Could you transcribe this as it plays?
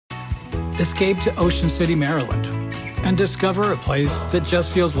Escape to Ocean City, Maryland, and discover a place that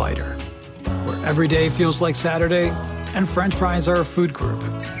just feels lighter, where every day feels like Saturday and French fries are a food group,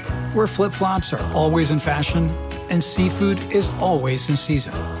 where flip-flops are always in fashion and seafood is always in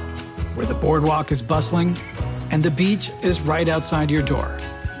season, where the boardwalk is bustling and the beach is right outside your door,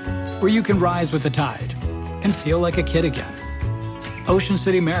 where you can rise with the tide and feel like a kid again. Ocean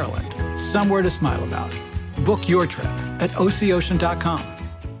City, Maryland, somewhere to smile about. Book your trip at OCOcean.com.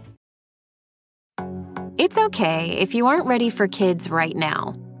 It's okay if you aren't ready for kids right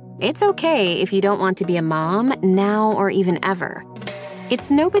now. It's okay if you don't want to be a mom now or even ever. It's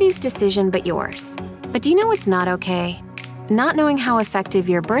nobody's decision but yours. But do you know what's not okay? Not knowing how effective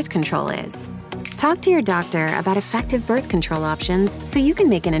your birth control is. Talk to your doctor about effective birth control options so you can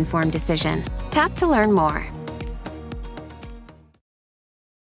make an informed decision. Tap to learn more.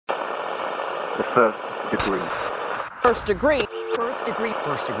 The first degree. First degree. First degree.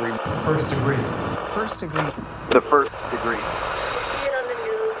 First degree. First degree. First degree. The first degree. You see it on the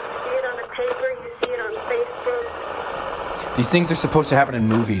news, you see it on the paper, you see it on Facebook. These things are supposed to happen in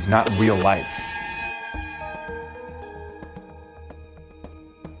movies, not in real life.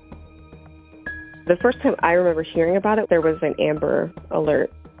 The first time I remember hearing about it, there was an Amber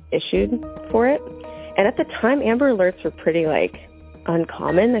Alert issued for it. And at the time, Amber Alerts were pretty,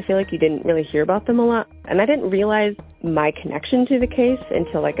 uncommon. I feel like you didn't really hear about them a lot. And I didn't realize my connection to the case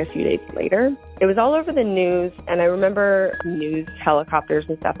until, a few days later. It was all over the news, and I remember news helicopters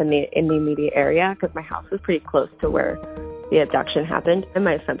and stuff in the immediate area because my house was pretty close to where the abduction happened. And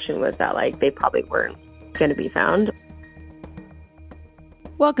my assumption was that, they probably weren't going to be found.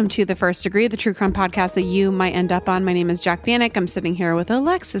 Welcome to The First Degree, the true crime podcast that you might end up on. My name is Jack Vanek. I'm sitting here with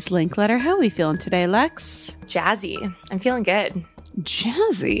Alexis Linkletter. How are we feeling today, Lex? Jazzy. I'm feeling good.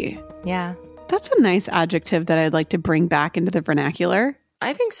 Jazzy? Yeah. That's a nice adjective that I'd like to bring back into the vernacular.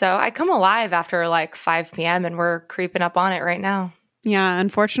 I think so. I come alive after 5 p.m. and we're creeping up on it right now. Yeah,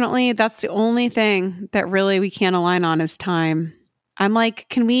 unfortunately, that's the only thing that really we can't align on is time. I'm like,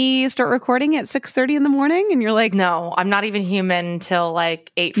 can we start recording at 6:30 in the morning? And you're like, no, I'm not even human until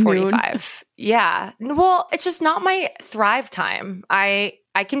 8:45. Yeah. Well, it's just not my thrive time. I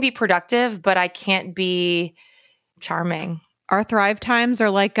can be productive, but I can't be charming. Our thrive times are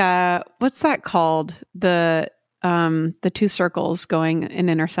what's that called? The two circles going and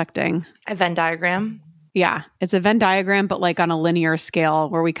intersecting. A Venn diagram. Yeah, it's a Venn diagram, but on a linear scale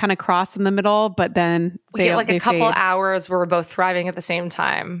where we kind of cross in the middle, but then we get a couple fade. Hours where we're both thriving at the same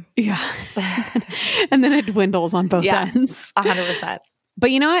time. Yeah. And then it dwindles on both ends. 100%.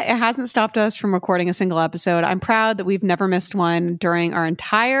 But you know what? It hasn't stopped us from recording a single episode. I'm proud that we've never missed one during our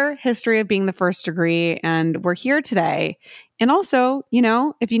entire history of being The First Degree. And we're here today. And also,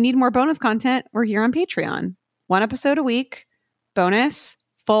 if you need more bonus content, we're here on Patreon. 1 episode a week, bonus,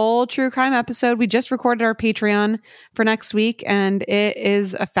 full true crime episode. We just recorded our Patreon for next week, and it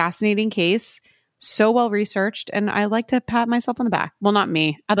is a fascinating case. So well researched, and I like to pat myself on the back. Well, not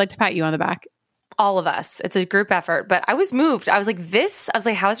me. I'd like to pat you on the back. All of us. It's a group effort, but I was moved. I was like,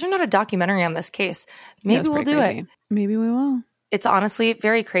 how is there not a documentary on this case? Maybe we'll do it. Maybe we will. It's honestly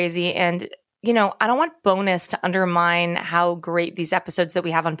very crazy. And, I don't want bonus to undermine how great these episodes that we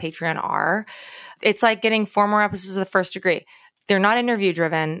have on Patreon are. It's like getting 4 more episodes of The First Degree. They're not interview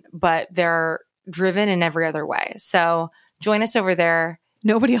driven, but they're driven in every other way. So join us over there.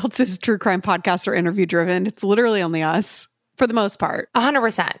 Nobody else's true crime podcasts are interview driven. It's literally only us for the most part.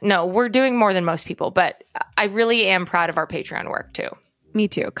 100%. No, we're doing more than most people, but I really am proud of our Patreon work too. Me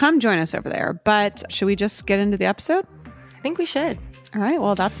too. Come join us over there. But should we just get into the episode? I think we should. All right.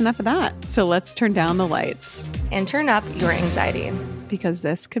 Well, that's enough of that. So let's turn down the lights. And turn up your anxiety. Because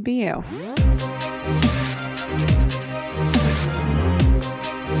this could be you.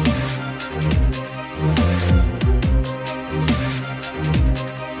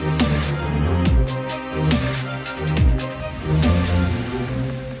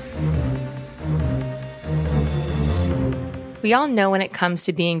 We all know when it comes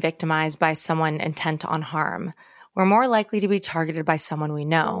to being victimized by someone intent on harm, we're more likely to be targeted by someone we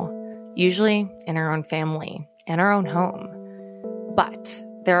know, usually in our own family, in our own home. But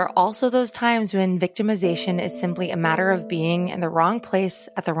there are also those times when victimization is simply a matter of being in the wrong place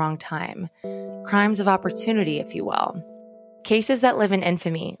at the wrong time. Crimes of opportunity, if you will. Cases that live in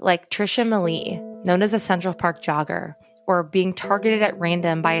infamy, like Trisha Malee, known as a Central Park jogger, or being targeted at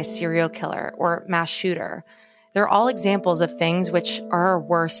random by a serial killer or mass shooter. They're all examples of things which are our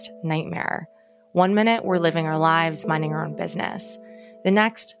worst nightmare. 1 minute, we're living our lives, minding our own business. The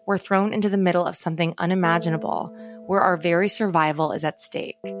next, we're thrown into the middle of something unimaginable, where our very survival is at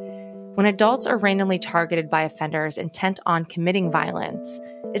stake. When adults are randomly targeted by offenders intent on committing violence,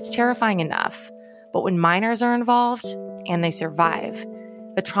 it's terrifying enough. But when minors are involved, and they survive,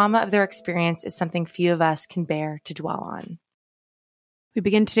 the trauma of their experience is something few of us can bear to dwell on. We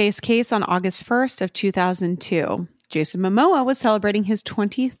begin today's case on August 1st of 2002. Jason Momoa was celebrating his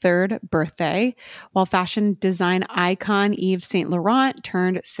 23rd birthday, while fashion design icon Yves Saint Laurent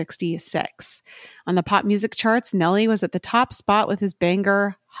turned 66. On the pop music charts, Nelly was at the top spot with his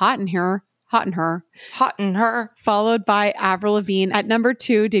banger Hot in Her, followed by Avril Lavigne at number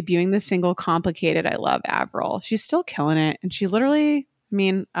 2, debuting the single Complicated. I love Avril. She's still killing it, and she literally...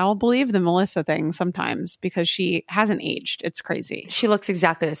 I'll believe the Melissa thing sometimes because she hasn't aged. It's crazy. She looks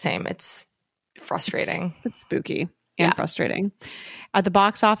exactly the same. It's frustrating. It's spooky and frustrating. At the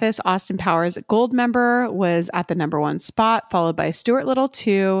box office, Austin Powers Goldmember was at the number 1 spot, followed by Stuart Little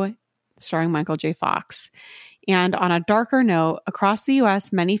 2, starring Michael J. Fox. And on a darker note, across the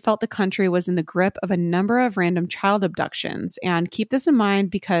U.S., many felt the country was in the grip of a number of random child abductions. And keep this in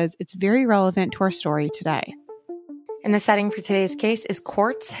mind because it's very relevant to our story today. And the setting for today's case is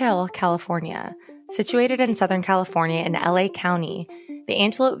Quartz Hill, California. Situated in Southern California in LA County, the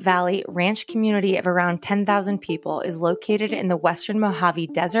Antelope Valley ranch community of around 10,000 people is located in the western Mojave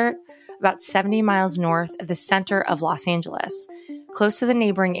Desert, about 70 miles north of the center of Los Angeles, close to the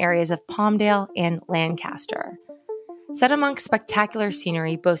neighboring areas of Palmdale and Lancaster. Set amongst spectacular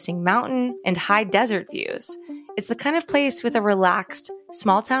scenery boasting mountain and high desert views, it's the kind of place with a relaxed,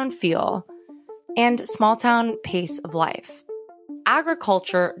 small-town feel and small-town pace of life.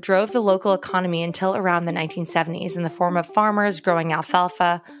 Agriculture drove the local economy until around the 1970s in the form of farmers growing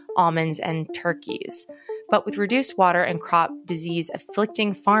alfalfa, almonds, and turkeys. But with reduced water and crop disease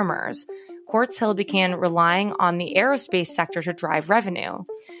afflicting farmers, Quartz Hill began relying on the aerospace sector to drive revenue,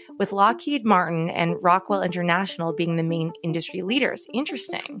 with Lockheed Martin and Rockwell International being the main industry leaders.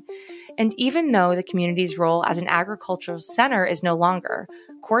 Interesting. And even though the community's role as an agricultural center is no longer,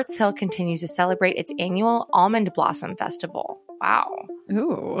 Quartz Hill continues to celebrate its annual Almond Blossom Festival. Wow.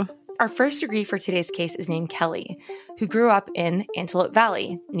 Ooh. Our first degree for today's case is named Kelly, who grew up in Antelope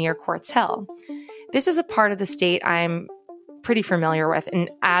Valley near Quartz Hill. This is a part of the state I'm pretty familiar with,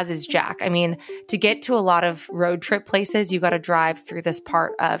 and as is Jack. To get to a lot of road trip places, you got to drive through this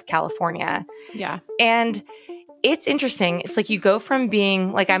part of California. Yeah. And it's interesting. It's like you go from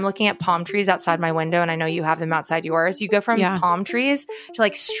being like, I'm looking at palm trees outside my window, and I know you have them outside yours. You go from palm trees to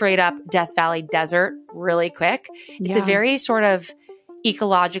like straight up Death Valley desert really quick. It's a very sort of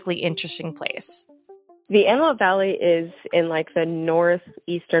ecologically interesting place. The Antelope Valley is in like the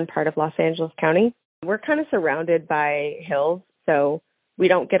northeastern part of Los Angeles County. We're kind of surrounded by hills, so we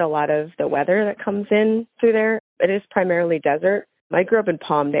don't get a lot of the weather that comes in through there. It is primarily desert. I grew up in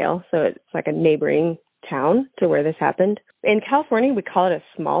Palmdale, so it's like a neighboring town to where this happened. In California, we call it a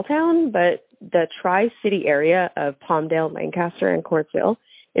small town, but the Tri-City area of Palmdale, Lancaster, and Quartz Hill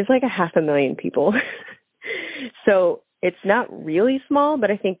is like 500,000 people. So it's not really small,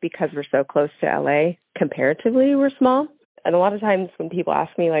 but I think because we're so close to LA, comparatively, we're small. And a lot of times when people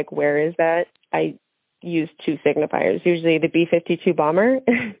ask me, like, where is that? I use 2 signifiers. Usually the B-52 bomber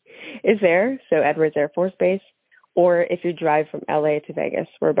is there, so Edwards Air Force Base. Or if you drive from LA to Vegas,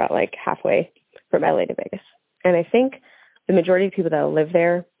 we're about like halfway from LA to Vegas. And I think the majority of people that live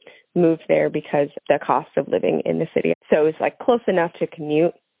there moved there because the cost of living in the city. So it's like close enough to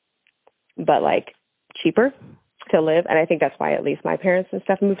commute, but like cheaper to live. And I think that's why at least my parents and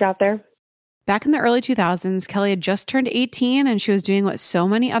stuff moved out there. Back in the early 2000s, Kelly had just turned 18 and she was doing what so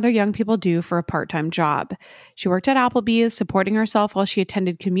many other young people do for a part-time job. She worked at Applebee's, supporting herself while she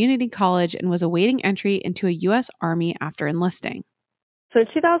attended community college and was awaiting entry into a U.S. Army after enlisting. So in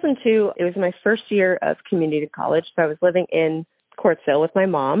 2002, it was my first year of community college. So I was living in Quartz Hill with my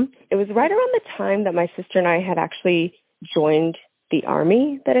mom. It was right around the time that my sister and I had actually joined the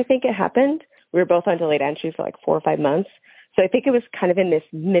Army that I think it happened. We were both on delayed entry for like 4 or 5 months. So I think it was kind of in this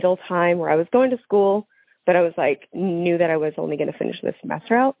middle time where I was going to school, but I was like, knew that I was only going to finish this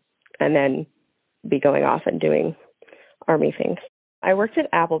semester out and then be going off and doing Army things. I worked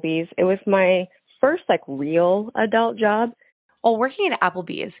at Applebee's. It was my first like real adult job. While working at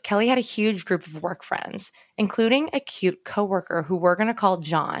Applebee's, Kelly had a huge group of work friends, including a cute coworker who we're going to call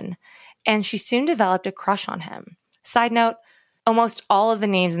John, and she soon developed a crush on him. Side note, almost all of the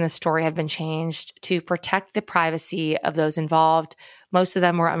names in the story have been changed to protect the privacy of those involved. Most of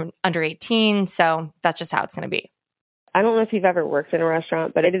them were under 18, so that's just how it's going to be. I don't know if you've ever worked in a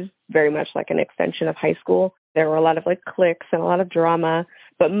restaurant, but it is very much like an extension of high school. There were a lot of like cliques and a lot of drama,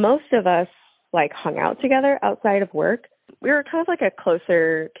 but most of us like hung out together outside of work. We were kind of like a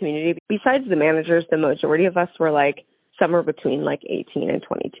closer community. Besides the managers, the majority of us were like somewhere between like 18 and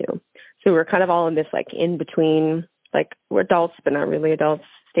 22. So we were kind of all in this like in between, like we're adults, but not really adults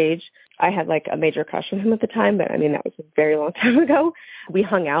stage. I had like a major crush on him at the time, but I mean, that was a very long time ago. We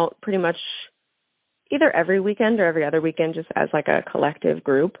hung out pretty much either every weekend or every other weekend, just as like a collective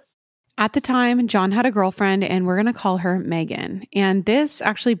group. At the time, John had a girlfriend, and we're going to call her Megan. And this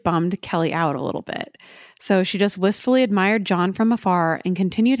actually bummed Kelly out a little bit. So she just wistfully admired John from afar and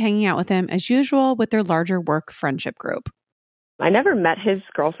continued hanging out with him as usual with their larger work friendship group. I never met his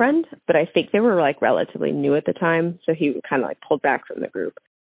girlfriend, but I think they were like relatively new at the time. So he kind of like pulled back from the group.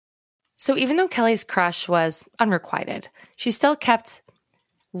 So even though Kelly's crush was unrequited, she still kept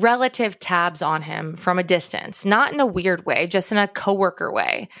relative tabs on him from a distance, not in a weird way, just in a coworker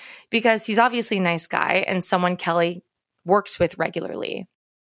way, because he's obviously a nice guy and someone Kelly works with regularly.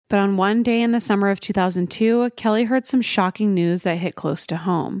 But on one day in the summer of 2002, Kelly heard some shocking news that hit close to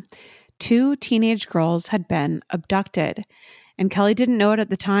home. 2 teenage girls had been abducted, and Kelly didn't know it at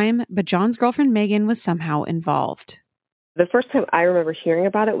the time, but John's girlfriend Megan was somehow involved. The first time I remember hearing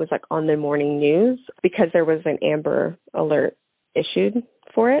about it was like on the morning news because there was an Amber Alert issued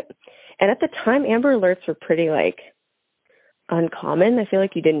for it. And at the time, Amber Alerts were pretty like uncommon. I feel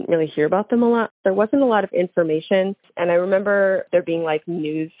like you didn't really hear about them a lot. There wasn't a lot of information. And I remember there being like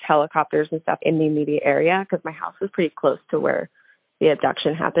news helicopters and stuff in the immediate area because my house was pretty close to where the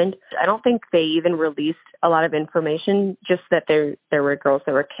abduction happened. I don't think they even released a lot of information, just that there were girls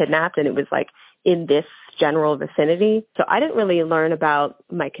that were kidnapped and it was like in this general vicinity. So I didn't really learn about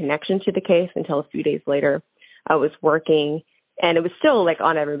my connection to the case until a few days later. I was working and it was still like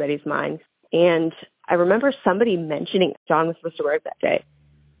on everybody's minds. And I remember somebody mentioning John was supposed to work that day.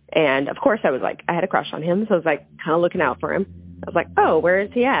 And of course I was like, I had a crush on him. So I was like kind of looking out for him. I was like, oh, where is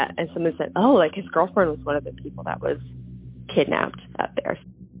he at? And someone said, oh, like his girlfriend was one of the people that was kidnapped out there.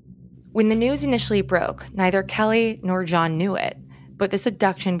 When the news initially broke, neither Kelly nor John knew it, but this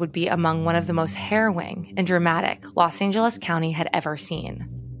abduction would be among one of the most harrowing and dramatic Los Angeles County had ever seen.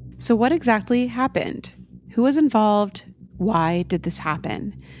 So what exactly happened? Who was involved? Why did this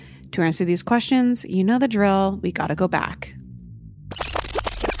happen? To answer these questions, you know the drill. We gotta go back.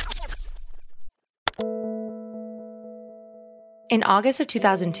 In August of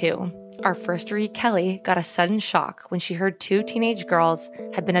 2002, our first degree Kelly got a sudden shock when she heard 2 teenage girls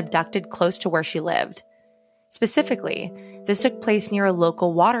had been abducted close to where she lived. Specifically, this took place near a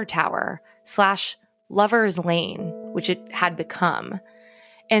local water tower / Lover's Lane, which it had become.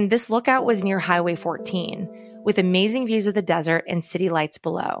 And this lookout was near Highway 14, with amazing views of the desert and city lights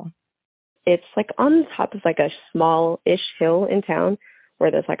below. It's like on top of like a small-ish hill in town where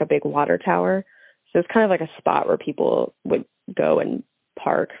there's like a big water tower. So it's kind of like a spot where people would go and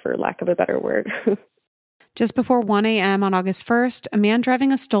park, for lack of a better word. Just before 1 a.m. on August 1st, a man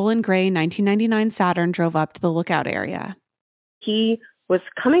driving a stolen gray 1999 Saturn drove up to the lookout area. He was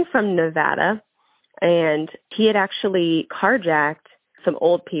coming from Nevada, and he had actually carjacked some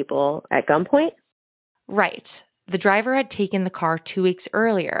old people at gunpoint. Right. The driver had taken the car 2 weeks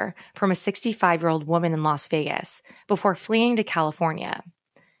earlier from a 65-year-old woman in Las Vegas before fleeing to California.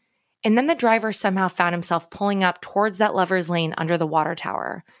 And then the driver somehow found himself pulling up towards that Lover's Lane under the water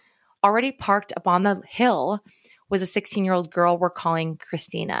tower. Already parked up on the hill was a 16-year-old girl we're calling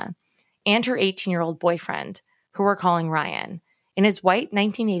Christina and her 18-year-old boyfriend, who we're calling Ryan, in his white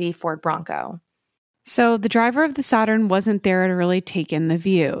 1980 Ford Bronco. So the driver of the Saturn wasn't there to really take in the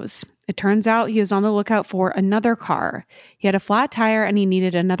views. It turns out he was on the lookout for another car. He had a flat tire and he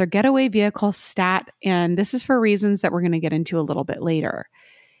needed another getaway vehicle stat, and this is for reasons that we're going to get into a little bit later.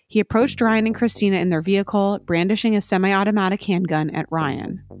 He approached Ryan and Christina in their vehicle, brandishing a semi-automatic handgun at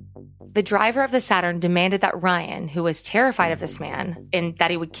Ryan. The driver of the Saturn demanded that Ryan, who was terrified of this man and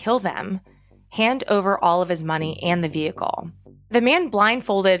that he would kill them, hand over all of his money and the vehicle. The man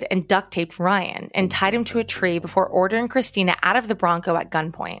blindfolded and duct taped Ryan and tied him to a tree before ordering Christina out of the Bronco at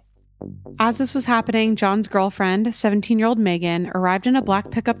gunpoint. As this was happening, John's girlfriend, 17-year-old Megan, arrived in a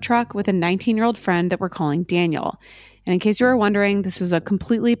black pickup truck with a 19-year-old friend that we're calling Daniel. And in case you were wondering, this is a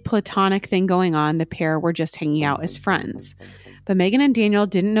completely platonic thing going on. The pair were just hanging out as friends. But Megan and Daniel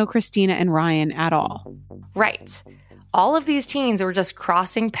didn't know Christina and Ryan at all. Right. All of these teens were just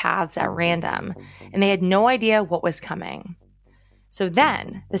crossing paths at random, and they had no idea what was coming. So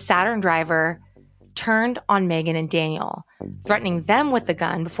then, the Saturn driver turned on Megan and Daniel, threatening them with the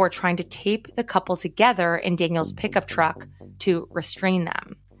gun before trying to tape the couple together in Daniel's pickup truck to restrain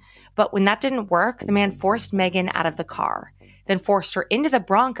them. But when that didn't work, the man forced Megan out of the car, then forced her into the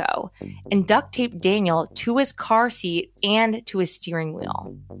Bronco and duct taped Daniel to his car seat and to his steering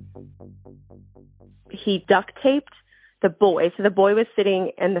wheel. He duct taped the boy. So the boy was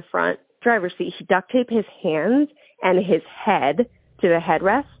sitting in the front driver's seat. He duct taped his hands and his head to the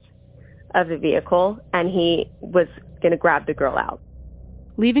headrest of the vehicle, and he was going to grab the girl out.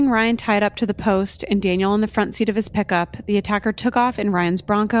 Leaving Ryan tied up to the post and Daniel in the front seat of his pickup, the attacker took off in Ryan's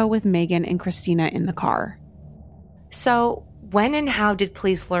Bronco with Megan and Christina in the car. So, when and how did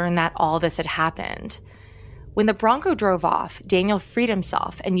police learn that all this had happened? When the Bronco drove off, Daniel freed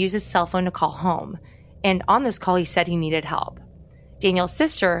himself and used his cell phone to call home. And on this call, he said he needed help. Daniel's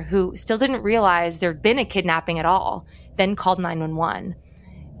sister, who still didn't realize there'd been a kidnapping at all, then called 911.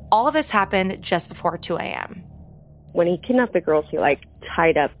 All of this happened just before 2 a.m. When he kidnapped the girls, he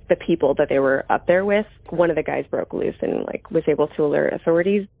tied up the people that they were up there with. One of the guys broke loose and was able to alert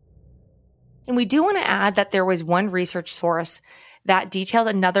authorities. And we do want to add that there was one research source that detailed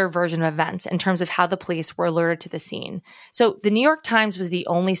another version of events in terms of how the police were alerted to the scene. So the New York Times was the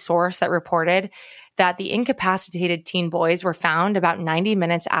only source that reported that the incapacitated teen boys were found about 90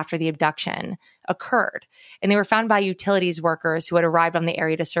 minutes after the abduction occurred. And they were found by utilities workers who had arrived on the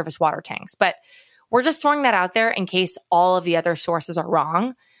area to service water tanks. But we're just throwing that out there in case all of the other sources are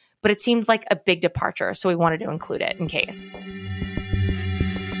wrong. But it seemed like a big departure, so we wanted to include it in case.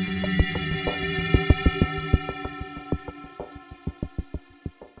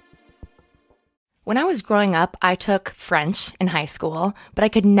 When I was growing up, I took French in high school, but I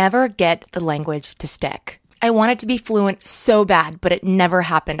could never get the language to stick. I wanted to be fluent so bad, but it never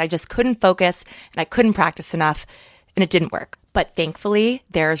happened. I just couldn't focus and I couldn't practice enough, and it didn't work. But thankfully,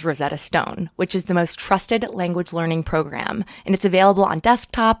 there's Rosetta Stone, which is the most trusted language learning program, and it's available on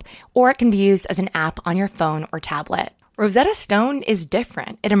desktop, or it can be used as an app on your phone or tablet. Rosetta Stone is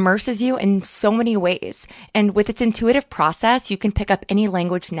different. It immerses you in so many ways. And with its intuitive process, you can pick up any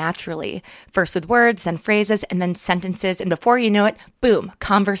language naturally. First with words, then phrases, and then sentences. And before you know it, boom,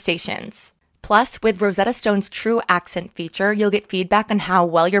 conversations. Plus, with Rosetta Stone's True Accent feature, you'll get feedback on how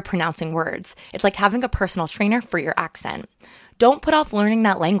well you're pronouncing words. It's like having a personal trainer for your accent. Don't put off learning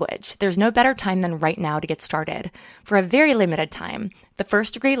that language. There's no better time than right now to get started. For a very limited time, the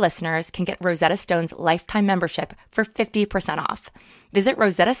First Degree listeners can get Rosetta Stone's lifetime membership for 50% off. Visit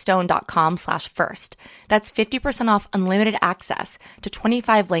rosettastone.com/first. That's 50% off unlimited access to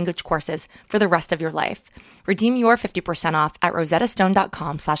 25 language courses for the rest of your life. Redeem your 50% off at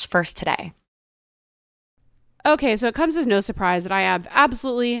rosettastone.com/first today. Okay, so it comes as no surprise that I have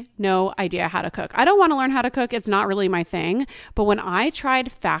absolutely no idea how to cook. I don't want to learn how to cook. It's not really my thing. But when I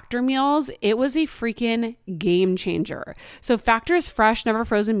tried Factor meals, it was a freaking game changer. So Factor's fresh, never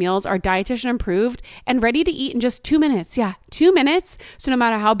frozen meals are dietitian approved and ready to eat in just 2 minutes. Yeah, 2 minutes. So no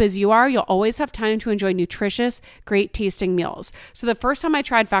matter how busy you are, you'll always have time to enjoy nutritious, great tasting meals. So the first time I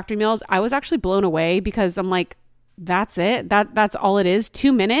tried Factor meals, I was actually blown away because I'm like, that's it. That's all it is.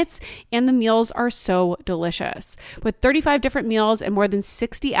 2 minutes. And the meals are so delicious. With 35 different meals and more than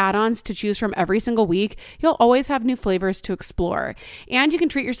 60 add-ons to choose from every single week, you'll always have new flavors to explore. And you can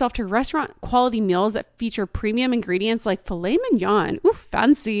treat yourself to restaurant quality meals that feature premium ingredients like filet mignon, ooh,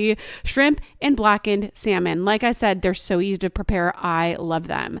 fancy, shrimp, and blackened salmon. Like I said, they're so easy to prepare. I love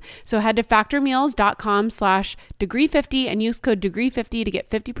them. So head to factormeals.com/degree50 and use code degree50 to get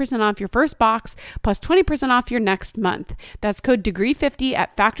 50% off your first box plus 20% off your next month. That's code degree50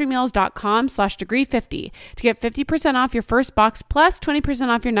 at factormeals.com/degree50 to get 50% off your first box plus 20%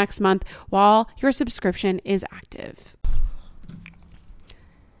 off your next month while your subscription is active.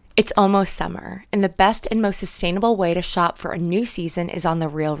 It's almost summer, and the best and most sustainable way to shop for a new season is on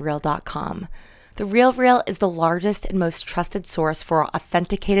therealreal.com. The RealReal is the largest and most trusted source for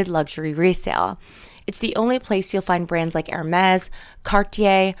authenticated luxury resale. It's the only place you'll find brands like Hermes,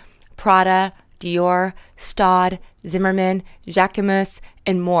 Cartier, Prada, Dior, Staud, Zimmermann, Jacquemus,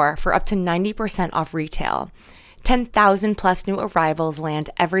 and more for up to 90% off retail. 10,000 plus new arrivals land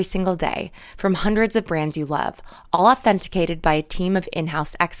every single day from hundreds of brands you love, all authenticated by a team of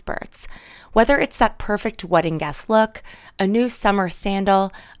in-house experts. Whether it's that perfect wedding guest look, a new summer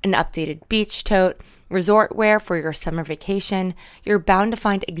sandal, an updated beach tote, resort wear for your summer vacation, you're bound to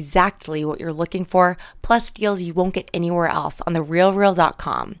find exactly what you're looking for, plus deals you won't get anywhere else on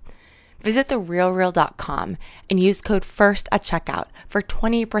therealreal.com. Visit therealreal.com and use code FIRST at checkout for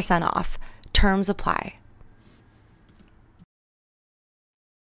 20% off. Terms apply.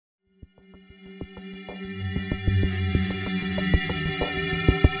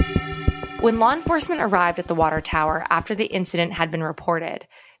 When law enforcement arrived at the water tower after the incident had been reported,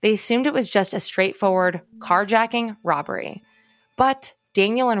 they assumed it was just a straightforward carjacking robbery. But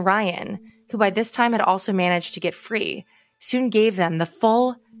Daniel and Ryan, who by this time had also managed to get free, soon gave them the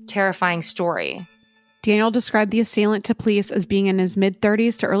full, terrifying story. Daniel described the assailant to police as being in his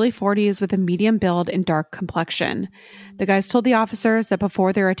mid-30s to early 40s with a medium build and dark complexion. The guys told the officers that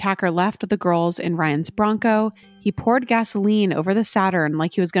before their attacker left with the girls in Ryan's Bronco, he poured gasoline over the Saturn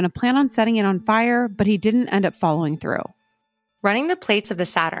like he was going to plan on setting it on fire, but he didn't end up following through. Running the plates of the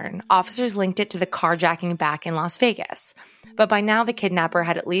Saturn, officers linked it to the carjacking back in Las Vegas. But by now, the kidnapper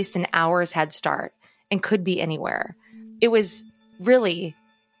had at least an hour's head start and could be anywhere. It was really,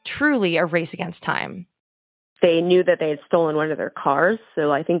 truly a race against time. They knew that they had stolen one of their cars,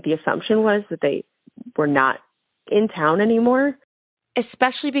 so I think the assumption was that they were not in town anymore.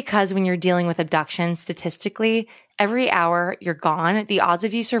 Especially because when you're dealing with abductions, statistically, every hour you're gone, the odds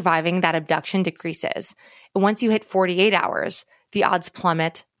of you surviving that abduction decreases. And once you hit 48 hours, the odds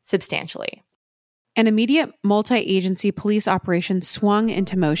plummet substantially. An immediate multi-agency police operation swung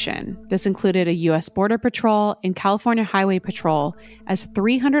into motion. This included a U.S. Border Patrol and California Highway Patrol as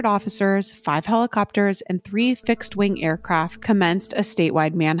 300 officers, 5 helicopters, and 3 fixed-wing aircraft commenced a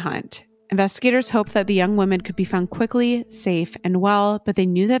statewide manhunt. Investigators hoped that the young women could be found quickly, safe, and well, but they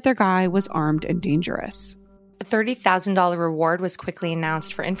knew that their guy was armed and dangerous. A $30,000 reward was quickly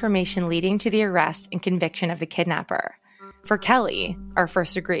announced for information leading to the arrest and conviction of the kidnapper. For Kelly, our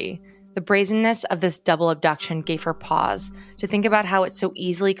first degree, the brazenness of this double abduction gave her pause to think about how it so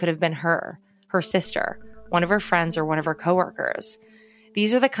easily could have been her sister, one of her friends, or one of her coworkers.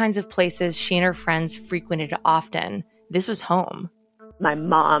 These are the kinds of places she and her friends frequented often. This was home. My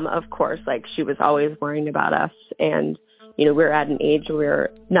mom, of course, she was always worrying about us. And, we're at an age where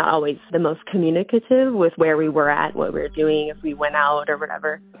we're not always the most communicative with where we were at, what we were doing, if we went out or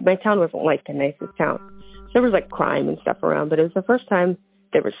whatever. My town wasn't the nicest town. So there was crime and stuff around, but it was the first time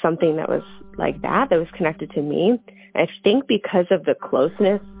there was something that was like that was connected to me. I think because of the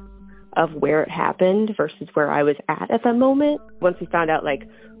closeness of where it happened versus where I was at that moment. Once we found out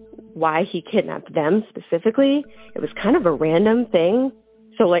why he kidnapped them specifically, it was kind of a random thing.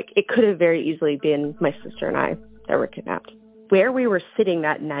 So it could have very easily been my sister and I that were kidnapped. Where we were sitting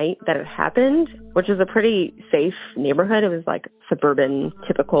that night that it happened, which is a pretty safe neighborhood, it was suburban,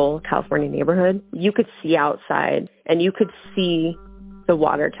 typical California neighborhood. You could see outside and you could see the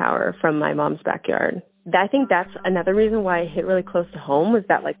water tower from my mom's backyard. I think that's another reason why it hit really close to home, was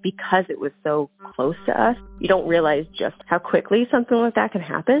that because it was so close to us, you don't realize just how quickly something like that can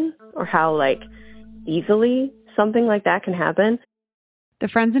happen, or how easily something like that can happen. The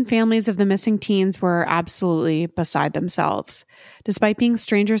friends and families of the missing teens were absolutely beside themselves. Despite being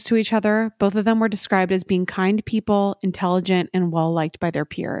strangers to each other, both of them were described as being kind people, intelligent, and well-liked by their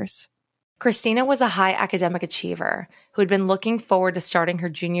peers. Christina was a high academic achiever who had been looking forward to starting her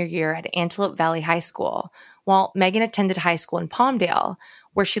junior year at Antelope Valley High School, while Megan attended high school in Palmdale,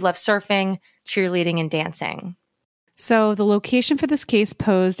 where she loved surfing, cheerleading, and dancing. So the location for this case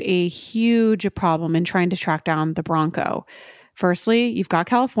posed a huge problem in trying to track down the Bronco. Firstly, you've got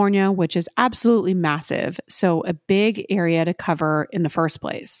California, which is absolutely massive, so a big area to cover in the first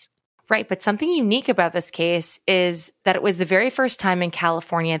place. Right, but something unique about this case is that it was the very first time in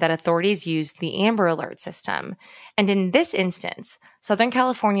California that authorities used the Amber Alert system. And in this instance, Southern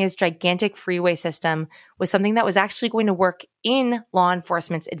California's gigantic freeway system was something that was actually going to work in law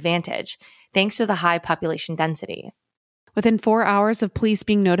enforcement's advantage, thanks to the high population density. Within 4 hours of police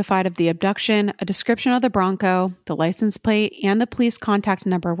being notified of the abduction, a description of the Bronco, the license plate, and the police contact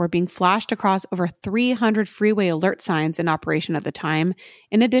number were being flashed across over 300 freeway alert signs in operation at the time,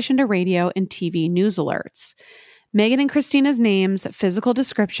 in addition to radio and TV news alerts. Megan and Christina's names, physical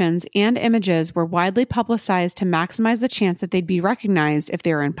descriptions, and images were widely publicized to maximize the chance that they'd be recognized if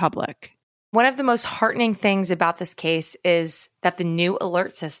they were in public. One of the most heartening things about this case is that the new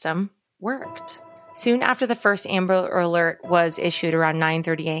alert system worked. Soon after the first Amber Alert was issued around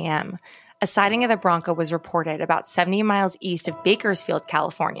 9:30 a.m., a sighting of the Bronco was reported about 70 miles east of Bakersfield,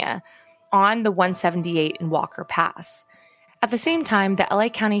 California, on the 178 in Walker Pass. At the same time, the LA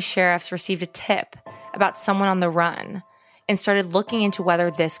County sheriffs received a tip about someone on the run and started looking into whether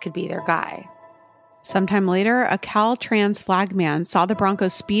this could be their guy. Sometime later, a Caltrans flagman saw the Bronco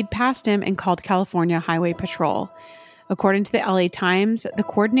speed past him and called California Highway Patrol. According to the LA Times, the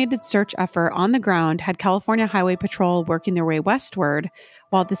coordinated search effort on the ground had California Highway Patrol working their way westward,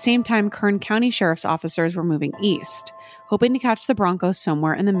 while at the same time Kern County Sheriff's officers were moving east, hoping to catch the Bronco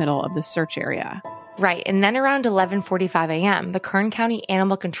somewhere in the middle of the search area. Right, and then around 11:45 a.m., the Kern County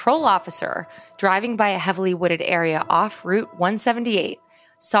Animal Control Officer, driving by a heavily wooded area off Route 178,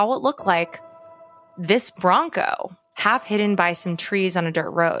 saw what looked like this Bronco, half hidden by some trees on a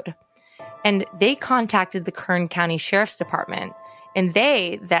dirt road. And they contacted the Kern County Sheriff's Department, and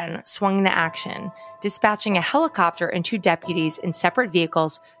they then swung into action, dispatching a helicopter and 2 deputies in separate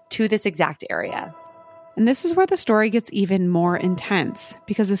vehicles to this exact area. And this is where the story gets even more intense,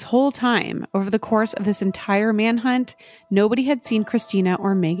 because this whole time, over the course of this entire manhunt, nobody had seen Christina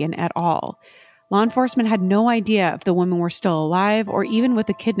or Megan at all. Law enforcement had no idea if the women were still alive or even with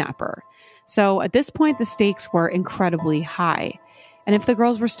the kidnapper. So at this point, the stakes were incredibly high. And if the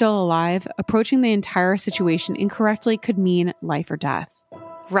girls were still alive, approaching the entire situation incorrectly could mean life or death.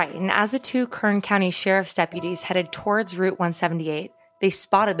 Right, and as the two Kern County Sheriff's deputies headed towards Route 178, they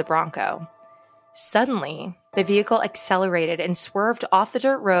spotted the Bronco. Suddenly, the vehicle accelerated and swerved off the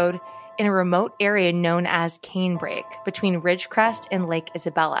dirt road in a remote area known as Canebrake between Ridgecrest and Lake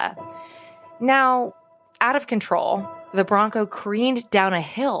Isabella. Now, out of control, the Bronco careened down a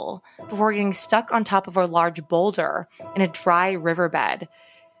hill before getting stuck on top of a large boulder in a dry riverbed.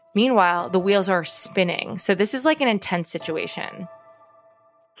 Meanwhile, the wheels are spinning, so this is like an intense situation.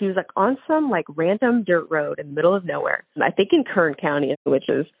 He was on some random dirt road in the middle of nowhere. I think in Kern County, which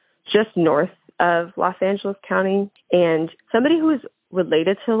is just north of Los Angeles County. And somebody who was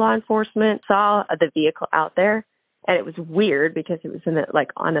related to law enforcement saw the vehicle out there. And it was weird because it was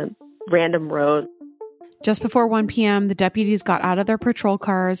on a random road. Just before 1 p.m., the deputies got out of their patrol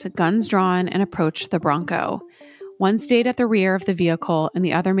cars, guns drawn, and approached the Bronco. One stayed at the rear of the vehicle, and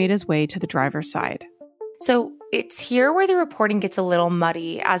the other made his way to the driver's side. So it's here where the reporting gets a little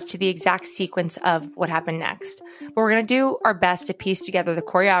muddy as to the exact sequence of what happened next. But we're going to do our best to piece together the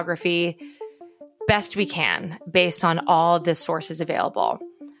choreography best we can based on all the sources available.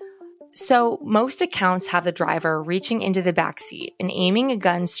 So most accounts have the driver reaching into the back seat and aiming a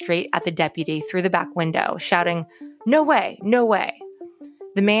gun straight at the deputy through the back window, shouting, "No way, no way."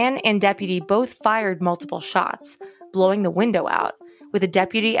 The man and deputy both fired multiple shots, blowing the window out, with the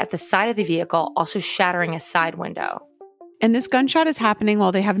deputy at the side of the vehicle also shattering a side window. And this gunshot is happening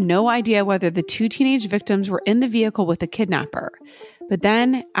while they have no idea whether the two teenage victims were in the vehicle with the kidnapper. But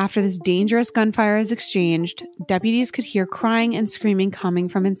then, after this dangerous gunfire is exchanged, deputies could hear crying and screaming coming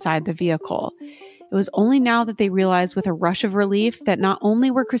from inside the vehicle. It was only now that they realized with a rush of relief that not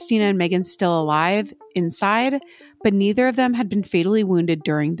only were Christina and Megan still alive inside, but neither of them had been fatally wounded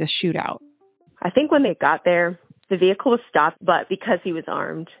during this shootout. I think when they got there, the vehicle was stopped, but because he was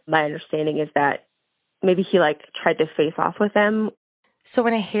armed, my understanding is that maybe he tried to face off with them. So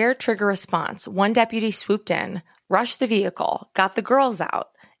in a hair-trigger response, one deputy swooped in, rushed the vehicle, got the girls out,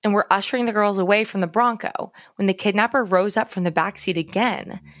 and were ushering the girls away from the Bronco when the kidnapper rose up from the backseat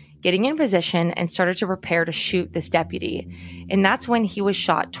again, getting in position and started to prepare to shoot this deputy. And that's when he was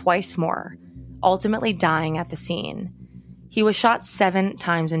shot twice more, ultimately dying at the scene. He was shot 7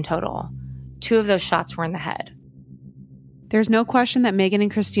 times in total. 2 of those shots were in the head. There's no question that Megan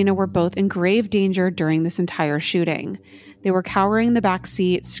and Christina were both in grave danger during this entire shooting. They were cowering in the back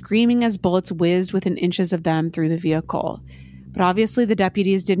seat, screaming as bullets whizzed within inches of them through the vehicle. But obviously the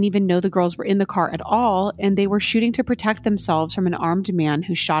deputies didn't even know the girls were in the car at all, and they were shooting to protect themselves from an armed man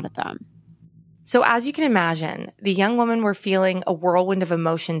who shot at them. So as you can imagine, the young women were feeling a whirlwind of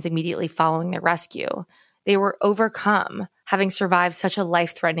emotions immediately following their rescue. They were overcome, having survived such a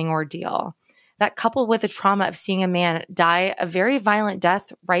life-threatening ordeal. That coupled with the trauma of seeing a man die a very violent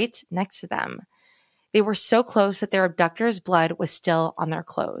death right next to them. They were so close that their abductor's blood was still on their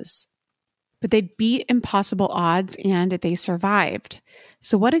clothes. But they beat impossible odds and they survived.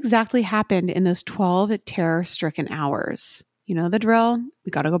 So what exactly happened in those 12 terror-stricken hours? You know the drill. We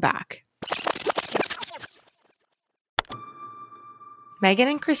got to go back. Megan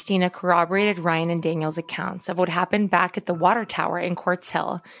and Christina corroborated Ryan and Daniel's accounts of what happened back at the water tower in Quartz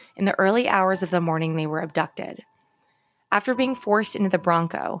Hill in the early hours of the morning they were abducted. After being forced into the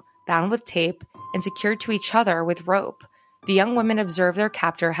Bronco, bound with tape, and secured to each other with rope, the young women observed their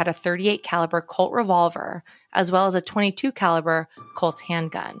captor had a .38 caliber Colt revolver, as well as a .22 caliber Colt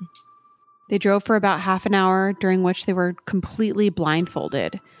handgun. They drove for about half an hour, during which they were completely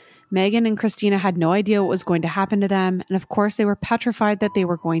blindfolded. Megan and Christina had no idea what was going to happen to them, and of course they were petrified that they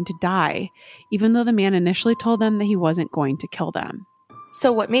were going to die, even though the man initially told them that he wasn't going to kill them.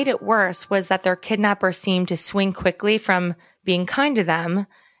 So what made it worse was that their kidnapper seemed to swing quickly from being kind to them,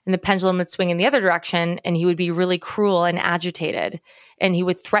 and the pendulum would swing in the other direction, and he would be really cruel and agitated, and he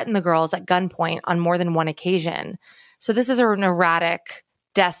would threaten the girls at gunpoint on more than one occasion. So this is an erratic,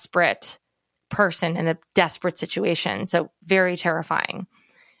 desperate person in a desperate situation, so very terrifying.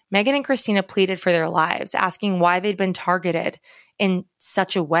 Megan and Christina pleaded for their lives, asking why they'd been targeted in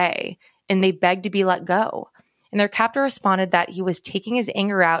such a way, and they begged to be let go. And their captor responded that he was taking his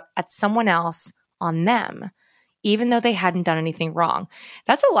anger out at someone else on them, even though they hadn't done anything wrong.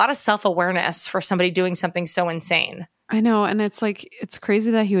 That's a lot of self-awareness for somebody doing something so insane. I know, and it's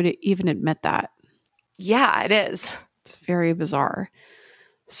crazy that he would even admit that. Yeah, it is. It's very bizarre.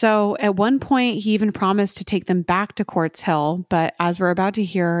 So at one point, he even promised to take them back to Quartz Hill, but as we're about to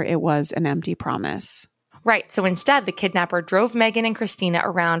hear, it was an empty promise. Right, so instead, the kidnapper drove Megan and Christina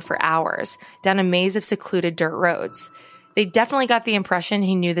around for hours down a maze of secluded dirt roads. They definitely got the impression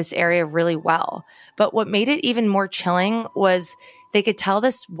he knew this area really well. But what made it even more chilling was they could tell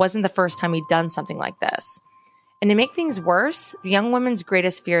this wasn't the first time he'd done something like this. And to make things worse, the young women's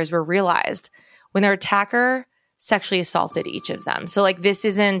greatest fears were realized when their attacker sexually assaulted each of them. So, this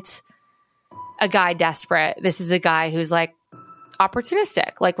isn't a guy desperate. This is a guy who's,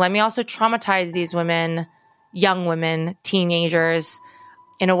 opportunistic. Let me also traumatize these women, young women, teenagers,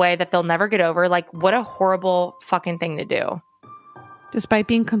 in a way that they'll never get over. What a horrible fucking thing to do. Despite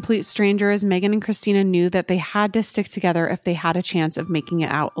being complete strangers, Megan and Christina knew that they had to stick together if they had a chance of making it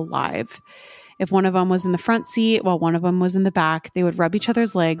out alive. If one of them was in the front seat while one of them was in the back, they would rub each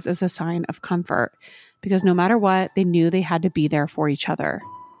other's legs as a sign of comfort, because no matter what, they knew they had to be there for each other.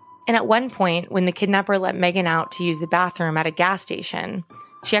 And at one point, when the kidnapper let Megan out to use the bathroom at a gas station,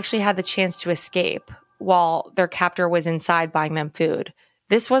 she actually had the chance to escape while their captor was inside buying them food.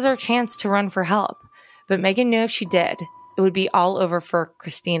 This was her chance to run for help. But Megan knew if she did, it would be all over for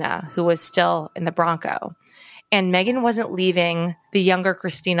Christina, who was still in the Bronco. And Megan wasn't leaving the younger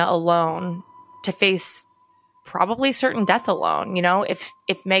Christina alone to face probably certain death alone.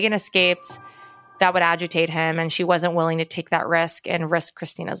 If Megan escaped, that would agitate him, and she wasn't willing to take that risk and risk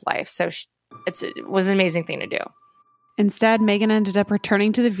Christina's life. So it was an amazing thing to do. Instead, Megan ended up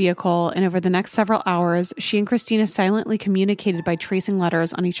returning to the vehicle, and over the next several hours, she and Christina silently communicated by tracing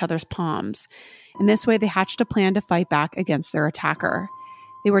letters on each other's palms. In this way, they hatched a plan to fight back against their attacker.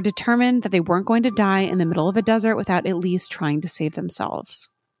 They were determined that they weren't going to die in the middle of a desert without at least trying to save themselves.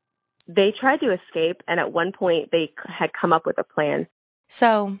 They tried to escape, and at one point, they had come up with a plan.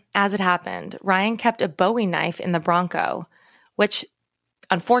 So, as it happened, Ryan kept a Bowie knife in the Bronco, which,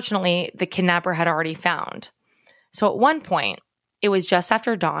 unfortunately, the kidnapper had already found. So at one point, it was just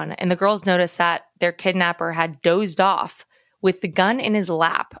after dawn, and the girls noticed that their kidnapper had dozed off with the gun in his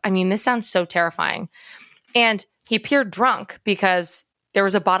lap. I mean, this sounds so terrifying. And he appeared drunk because there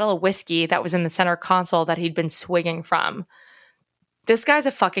was a bottle of whiskey that was in the center console that he'd been swigging from. This guy's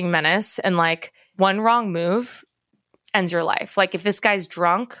a fucking menace, and one wrong move ends your life. If this guy's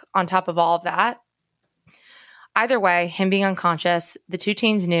drunk on top of all of that, either way, him being unconscious, the two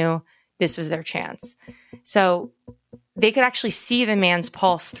teens knew this was their chance. So they could actually see the man's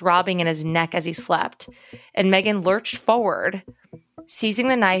pulse throbbing in his neck as he slept. And Megan lurched forward, seizing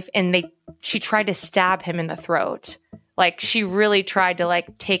the knife, and she tried to stab him in the throat. She really tried to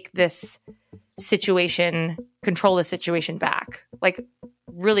take this situation, control the situation back.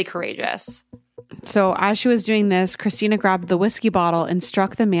 Really courageous. So as she was doing this, Christina grabbed the whiskey bottle and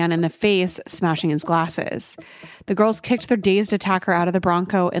struck the man in the face, smashing his glasses. The girls kicked their dazed attacker out of the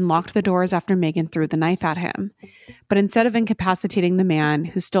Bronco and locked the doors after Megan threw the knife at him. But instead of incapacitating the man,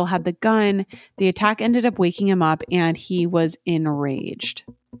 who still had the gun, the attack ended up waking him up, and he was enraged.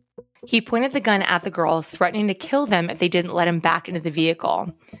 He pointed the gun at the girls, threatening to kill them if they didn't let him back into the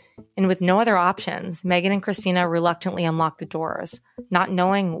vehicle. And with no other options, Megan and Christina reluctantly unlocked the doors, not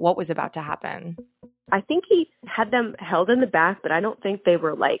knowing what was about to happen. I think he had them held in the back, but I don't think they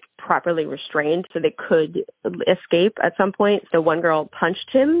were properly restrained, so they could escape at some point. So one girl punched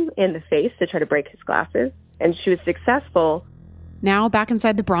him in the face to try to break his glasses, and she was successful. Now back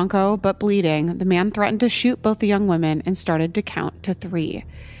inside the Bronco, but bleeding, the man threatened to shoot both the young women and started to count to 3.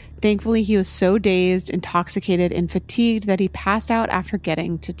 Thankfully, he was so dazed, intoxicated, and fatigued that he passed out after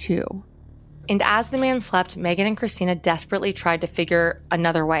getting to 2. And as the man slept, Megan and Christina desperately tried to figure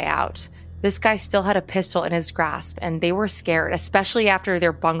another way out. This guy still had a pistol in his grasp, and they were scared, especially after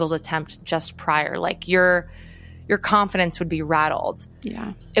their bungled attempt just prior. Your confidence would be rattled.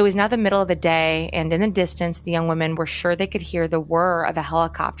 Yeah. It was now the middle of the day, and in the distance, the young women were sure they could hear the whir of a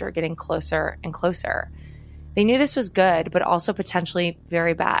helicopter getting closer and closer. They knew this was good, but also potentially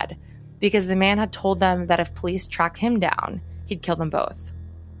very bad, because the man had told them that if police tracked him down, he'd kill them both.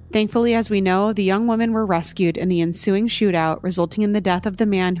 Thankfully, as we know, the young women were rescued in the ensuing shootout, resulting in the death of the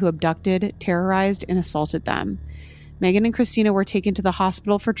man who abducted, terrorized, and assaulted them. Megan and Christina were taken to the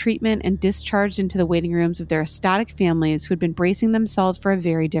hospital for treatment and discharged into the waiting rooms of their ecstatic families who had been bracing themselves for a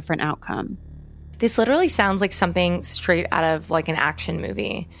very different outcome. This literally sounds like something straight out of an action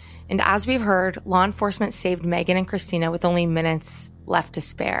movie. And as we've heard, law enforcement saved Megan and Christina with only minutes left to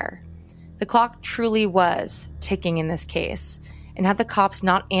spare. The clock truly was ticking in this case, and had the cops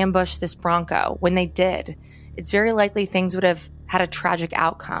not ambushed this Bronco when they did, it's very likely things would have had a tragic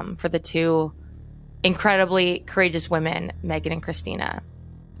outcome for the two incredibly courageous women, Megan and Christina.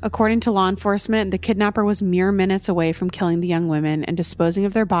 According to law enforcement, the kidnapper was mere minutes away from killing the young women and disposing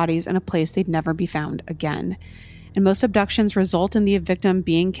of their bodies in a place they'd never be found again. And most abductions result in the victim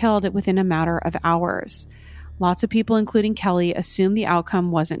being killed within a matter of hours. Lots of people, including Kelly, assumed the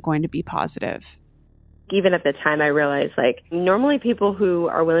outcome wasn't going to be positive. Even at the time, I realized, normally people who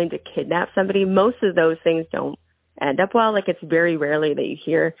are willing to kidnap somebody, most of those things don't end up well. It's very rarely that you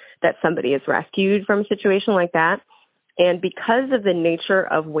hear that somebody is rescued from a situation like that. And because of the nature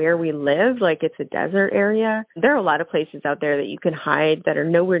of where we live, it's a desert area, there are a lot of places out there that you can hide that are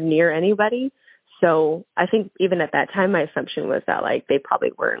nowhere near anybody. So I think even at that time, my assumption was that they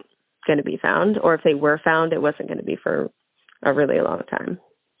probably weren't going to be found, or if they were found, it wasn't going to be for a really long time.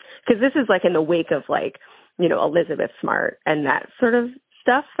 Because this is in the wake of Elizabeth Smart and that sort of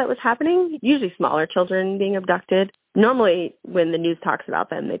stuff that was happening, usually smaller children being abducted. Normally when the news talks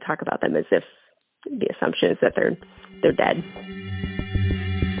about them, they talk about them as if the assumption is that they're dead.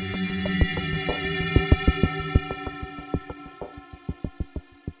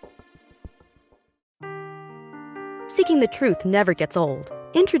 Seeking the truth never gets old.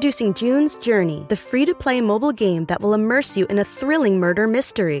 Introducing June's Journey, the free-to-play mobile game that will immerse you in a thrilling murder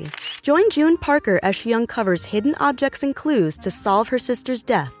mystery. Join June Parker as she uncovers hidden objects and clues to solve her sister's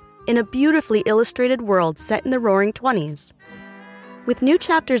death in a beautifully illustrated world set in the Roaring '20s. With new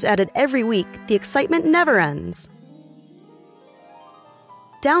chapters added every week, the excitement never ends.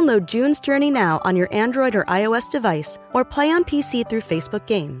 Download June's Journey now on your Android or iOS device, or play on PC through Facebook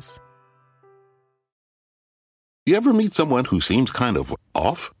Games. You ever meet someone who seems kind of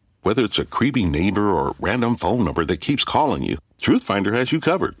off? Whether it's a creepy neighbor or a random phone number that keeps calling you, Truthfinder has you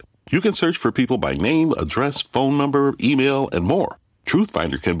covered. You can search for people by name, address, phone number, email, and more.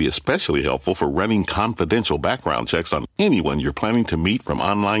 Truthfinder can be especially helpful for running confidential background checks on anyone you're planning to meet from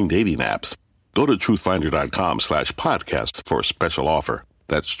online dating apps. Go to truthfinder.com/podcasts for a special offer.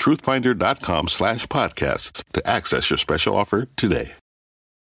 That's truthfinder.com/podcasts to access your special offer today.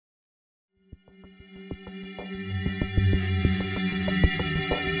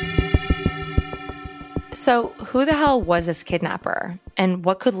 So who the hell was this kidnapper? And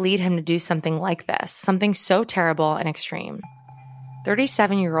what could lead him to do something like this? Something so terrible and extreme.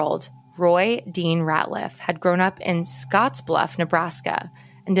 37-year-old Roy Dean Ratliff had grown up in Scottsbluff, Nebraska,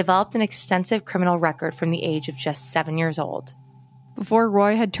 and developed an extensive criminal record from the age of just 7 years old. Before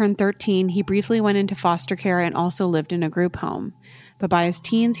Roy had turned 13, he briefly went into foster care and also lived in a group home. But by his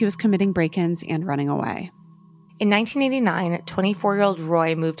teens, he was committing break-ins and running away. In 1989, 24-year-old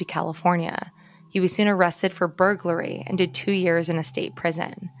Roy moved to California. He was soon arrested for burglary and did 2 years in a state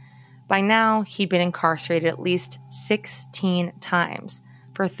prison. By now, he'd been incarcerated at least 16 times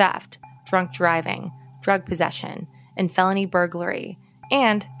for theft, drunk driving, drug possession, and felony burglary,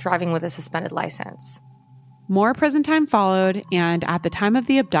 and driving with a suspended license. More prison time followed, and at the time of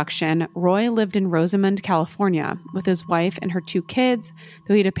the abduction, Roy lived in Rosamond, California, with his wife and her 2 kids,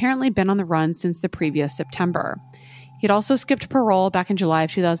 though he'd apparently been on the run since the previous September. He'd also skipped parole back in July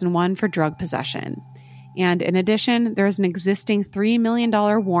of 2001 for drug possession. And in addition, there is an existing $3 million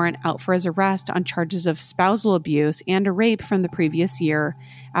warrant out for his arrest on charges of spousal abuse and a rape from the previous year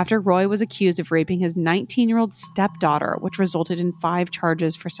after Roy was accused of raping his 19-year-old stepdaughter, which resulted in 5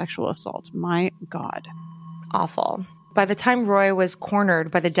 charges for sexual assault. My God. Awful. By the time Roy was cornered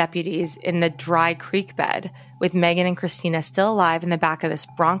by the deputies in the dry creek bed, with Megan and Christina still alive in the back of this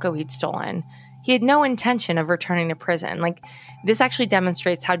Bronco he'd stolen, he had no intention of returning to prison. This actually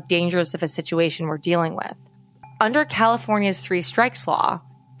demonstrates how dangerous of a situation we're dealing with. Under California's 3 strikes law,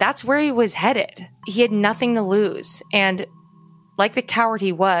 that's where he was headed. He had nothing to lose. And like the coward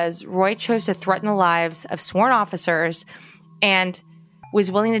he was, Roy chose to threaten the lives of sworn officers and was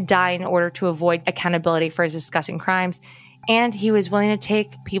willing to die in order to avoid accountability for his disgusting crimes. And he was willing to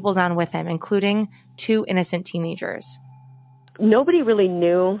take people down with him, including 2 innocent teenagers. Nobody really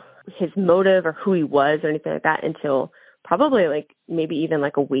knew his motive or who he was or anything like that until probably maybe even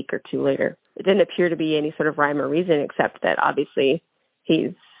a week or 2 later. It didn't appear to be any sort of rhyme or reason except that obviously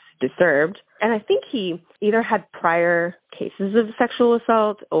he's disturbed. And I think he either had prior cases of sexual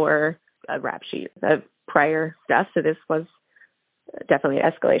assault or a rap sheet of prior stuff. So this was definitely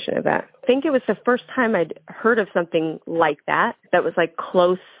an escalation of that. I think it was the first time I'd heard of something like that was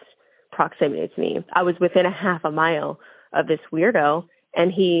close proximity to me. I was within a half a mile of this weirdo,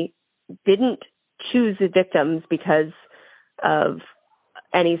 and he didn't choose the victims because of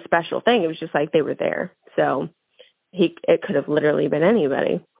any special thing. It was just they were there. So it could have literally been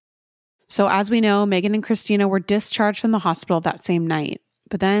anybody. So as we know, Megan and Christina were discharged from the hospital that same night.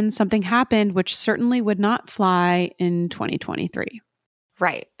 But then something happened which certainly would not fly in 2023.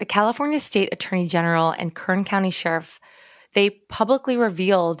 Right. The California State Attorney General and Kern County Sheriff, They publicly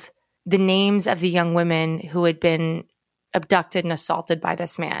revealed the names of the young women who had been abducted and assaulted by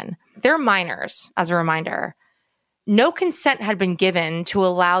this man. They're minors, as a reminder. No consent had been given to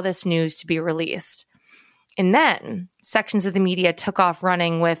allow this news to be released. And then sections of the media took off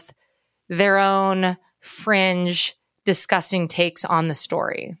running with their own fringe, disgusting takes on the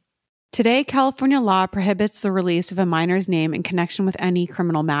story. Today, California law prohibits the release of a minor's name in connection with any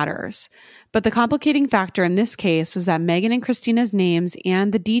criminal matters. But the complicating factor in this case was that Megan and Christina's names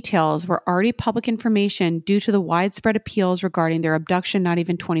and the details were already public information due to the widespread appeals regarding their abduction not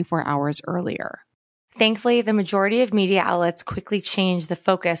even 24 hours earlier. Thankfully, the majority of media outlets quickly changed the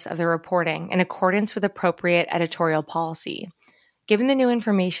focus of their reporting in accordance with appropriate editorial policy. Given the new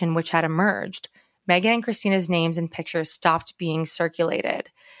information which had emerged, Megan and Christina's names and pictures stopped being circulated.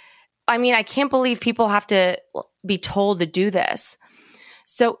 I mean, I can't believe people have to be told to do this.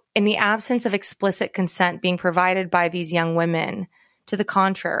 So in the absence of explicit consent being provided by these young women, to the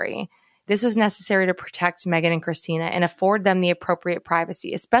contrary, this was necessary to protect Megan and Christina and afford them the appropriate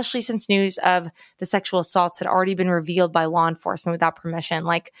privacy, especially since news of the sexual assaults had already been revealed by law enforcement without permission.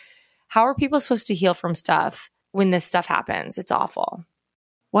 Like, how are people supposed to heal from stuff when this stuff happens? It's awful.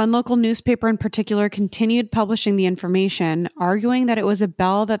 One local newspaper in particular continued publishing the information, arguing that it was a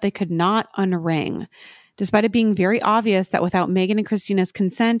bell that they could not unring, despite it being very obvious that without Megan and Christina's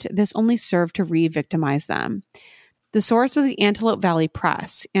consent, this only served to re-victimize them. The source was the Antelope Valley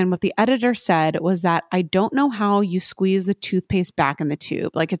Press, and what the editor said was that I don't know how you squeeze the toothpaste back in the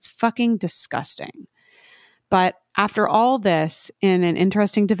tube. Like, it's fucking disgusting. But after all this, in an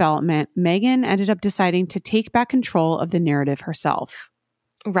interesting development, Megan ended up deciding to take back control of the narrative herself.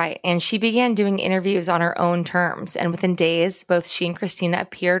 Right. And she began doing interviews on her own terms. And within days, both she and Christina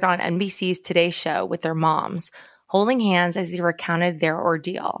appeared on NBC's Today Show with their moms, holding hands as they recounted their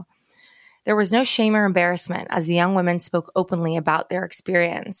ordeal. There was no shame or embarrassment as the young women spoke openly about their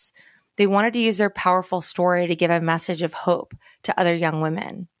experience. They wanted to use their powerful story to give a message of hope to other young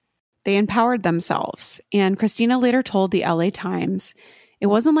women. They empowered themselves. And Christina later told the LA Times, "It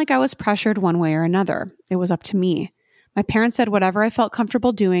wasn't like I was pressured one way or another. It was up to me. My parents said whatever I felt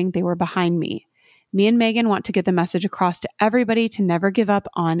comfortable doing, they were behind me. Me and Megan want to get the message across to everybody to never give up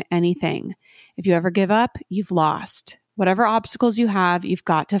on anything. If you ever give up, you've lost. Whatever obstacles you have, you've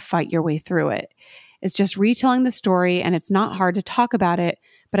got to fight your way through it. It's just retelling the story, and it's not hard to talk about it,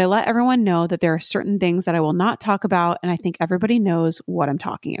 but I let everyone know that there are certain things that I will not talk about, and I think everybody knows what I'm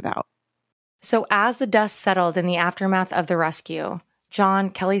talking about." So as the dust settled in the aftermath of the rescue, John,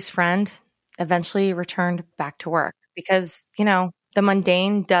 Kelly's friend, eventually returned back to work. Because, the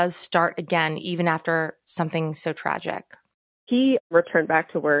mundane does start again, even after something so tragic. He returned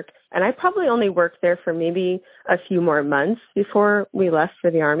back to work, and I probably only worked there for maybe a few more months before we left for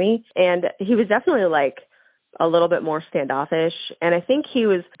the Army. And he was definitely a little bit more standoffish. And I think he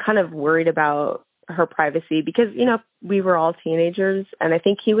was kind of worried about her privacy because, we were all teenagers, and I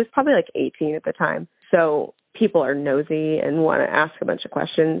think he was probably 18 at the time. So people are nosy and want to ask a bunch of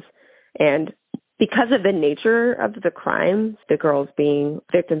questions. And because of the nature of the crime, the girls being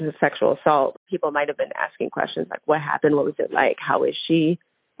victims of sexual assault, people might have been asking questions like, what happened? What was it like? How is she?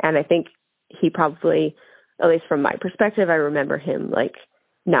 And I think he probably, at least from my perspective, I remember him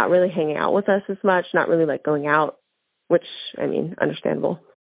not really hanging out with us as much, not really going out, which, understandable.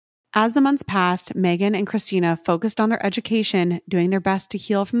 As the months passed, Megan and Christina focused on their education, doing their best to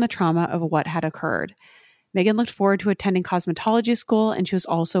heal from the trauma of what had occurred. Megan looked forward to attending cosmetology school, and she was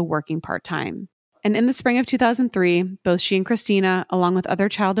also working part-time. And in the spring of 2003, both she and Christina, along with other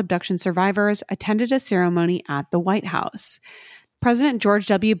child abduction survivors, attended a ceremony at the White House. President George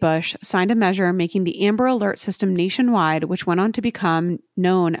W. Bush signed a measure making the Amber Alert system nationwide, which went on to become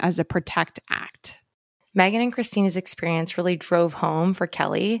known as the PROTECT Act. Megan and Christina's experience really drove home for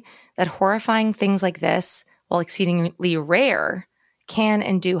Kelly that horrifying things like this, while exceedingly rare, can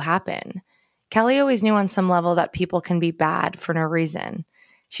and do happen. Kelly always knew on some level that people can be bad for no reason.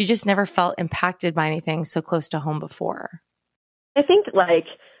 She just never felt impacted by anything so close to home before. I think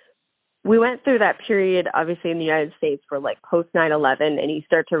we went through that period, obviously in the United States, where post 9/11, and you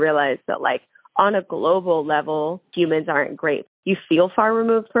start to realize that on a global level, humans aren't great. You feel far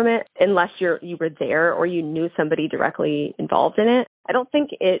removed from it unless you were there or you knew somebody directly involved in it. I don't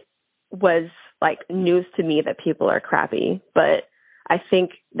think it was news to me that people are crappy, but I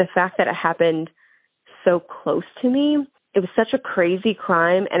think the fact that it happened so close to me, it was such a crazy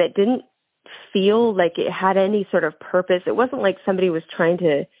crime, and it didn't feel like it had any sort of purpose. It wasn't like somebody was trying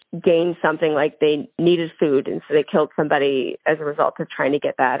to gain something, like they needed food and so they killed somebody as a result of trying to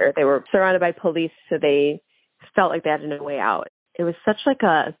get that, or they were surrounded by police so they felt like they had no way out. It was such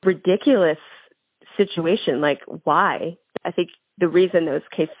a ridiculous situation. Why? I think the reason those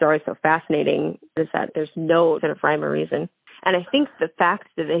cases are always so fascinating is that there's no sort of rhyme or reason. And I think the fact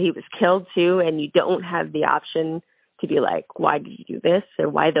that he was killed too, and you don't have the option to be like, why did you do this? Or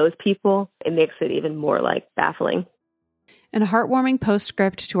why those people? It makes it even more like baffling. In a heartwarming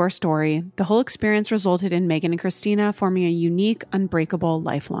postscript to our story, the whole experience resulted in Megan and Christina forming a unique, unbreakable,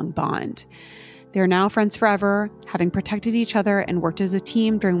 lifelong bond. They are now friends forever, having protected each other and worked as a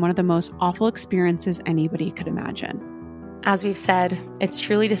team during one of the most awful experiences anybody could imagine. As we've said, it's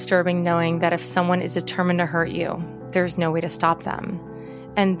truly disturbing knowing that if someone is determined to hurt you, there's no way to stop them.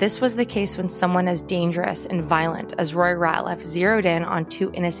 And this was the case when someone as dangerous and violent as Roy Ratliff zeroed in on two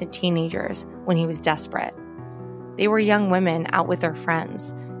innocent teenagers when he was desperate. They were young women out with their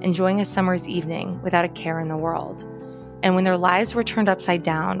friends, enjoying a summer's evening without a care in the world. And when their lives were turned upside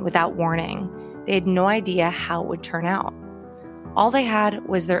down without warning, they had no idea how it would turn out. All they had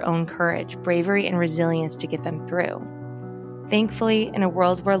was their own courage, bravery, and resilience to get them through. Thankfully, in a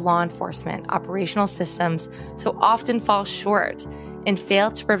world where law enforcement operational systems so often fall short and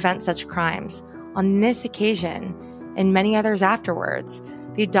fail to prevent such crimes, on this occasion, and many others afterwards,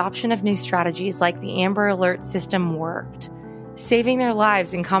 the adoption of new strategies like the Amber Alert system worked, saving their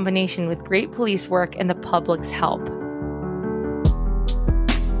lives in combination with great police work and the public's help.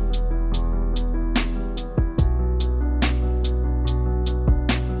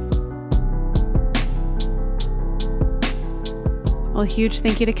 Well, huge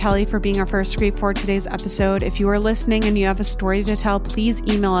thank you to Kelly for being our first degree for today's episode. If you are listening and you have a story to tell, please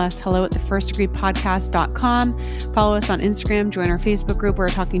email us hello@thefirstdegreepodcast.com. Follow us on Instagram, join our Facebook group. We're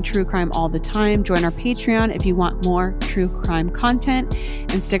talking true crime all the time. Join our Patreon if you want more true crime content.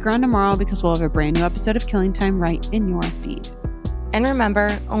 And stick around tomorrow because we'll have a brand new episode of Killing Time right in your feed. And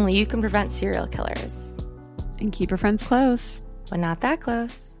remember, only you can prevent serial killers. And keep your friends close. But not that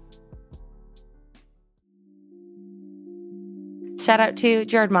close. Shout out to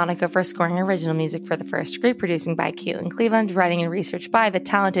Jared Monaco for scoring original music for The First Degree, producing by Caitlin Cleveland, writing and research by the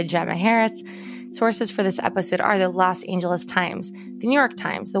talented Gemma Harris. Sources for this episode are the Los Angeles Times, the New York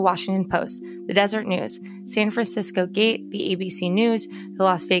Times, the Washington Post, the Desert News, San Francisco Gate, the ABC News, the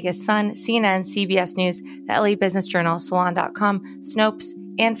Las Vegas Sun, CNN, CBS News, the LA Business Journal, Salon.com, Snopes,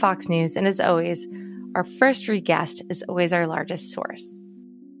 and Fox News. And as always, our first degree guest is always our largest source.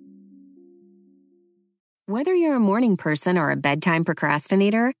 Whether you're a morning person or a bedtime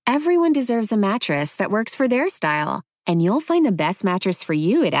procrastinator, everyone deserves a mattress that works for their style. And you'll find the best mattress for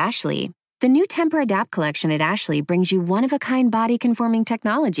you at Ashley. The new Temper-Adapt collection at Ashley brings you one-of-a-kind body-conforming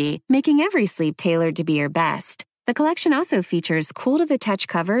technology, making every sleep tailored to be your best. The collection also features cool-to-the-touch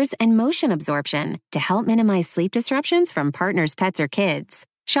covers and motion absorption to help minimize sleep disruptions from partners, pets, or kids.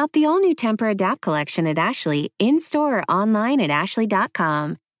 Shop the all-new Temper-Adapt collection at Ashley, in-store or online at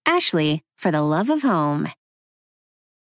ashley.com. Ashley, for the love of home.